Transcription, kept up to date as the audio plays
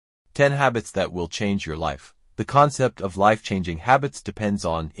10 Habits that will change your life. The concept of life-changing habits depends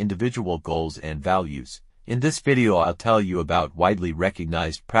on individual goals and values. In this video, I'll tell you about widely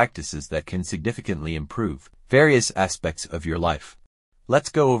recognized practices that can significantly improve various aspects of your life. Let's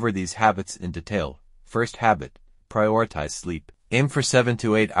go over these habits in detail. First habit, prioritize sleep. Aim for 7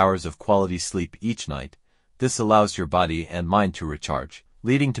 to 8 hours of quality sleep each night. This allows your body and mind to recharge,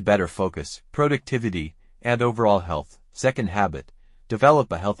 leading to better focus, productivity, and overall health. Second habit,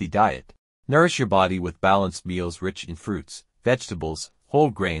 develop a healthy diet. Nourish your body with balanced meals rich in fruits, vegetables,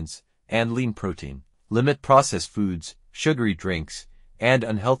 whole grains, and lean protein. Limit processed foods, sugary drinks, and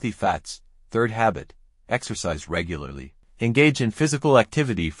unhealthy fats. Third habit, exercise regularly. Engage in physical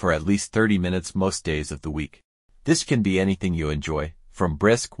activity for at least 30 minutes most days of the week. This can be anything you enjoy, from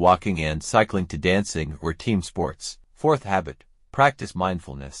brisk walking and cycling to dancing or team sports. Fourth habit, practice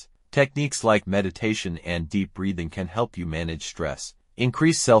mindfulness. Techniques like meditation and deep breathing can help you manage stress,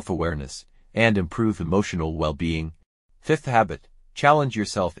 increase self-awareness, and improve emotional well-being. Fifth habit, challenge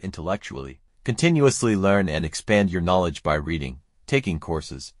yourself intellectually. Continuously learn and expand your knowledge by reading, taking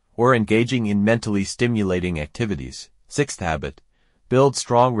courses, or engaging in mentally stimulating activities. Sixth habit, build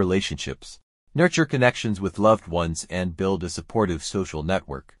strong relationships. Nurture connections with loved ones and build a supportive social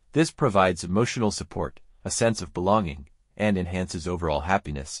network. This provides emotional support, a sense of belonging, and enhances overall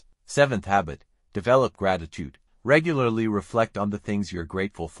happiness. Seventh habit, develop gratitude. Regularly reflect on the things you're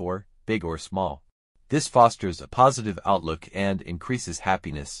grateful for, big or small. This fosters a positive outlook and increases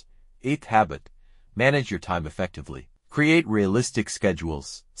happiness. Eighth habit, manage your time effectively. Create realistic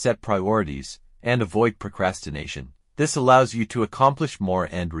schedules, set priorities, and avoid procrastination. This allows you to accomplish more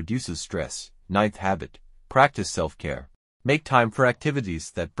and reduces stress. Ninth habit, practice self-care. Make time for activities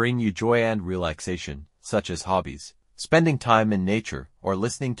that bring you joy and relaxation, such as hobbies, spending time in nature, or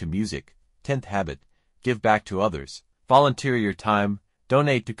listening to music. 10th habit, give back to others. Volunteer your time,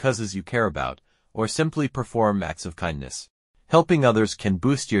 donate to causes you care about, or simply perform acts of kindness. Helping others can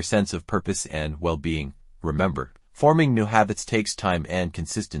boost your sense of purpose and well-being. Remember, forming new habits takes time and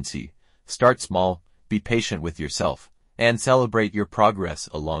consistency. Start small, be patient with yourself, and celebrate your progress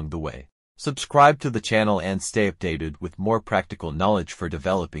along the way. Subscribe to the channel and stay updated with more practical knowledge for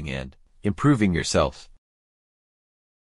developing and improving yourself.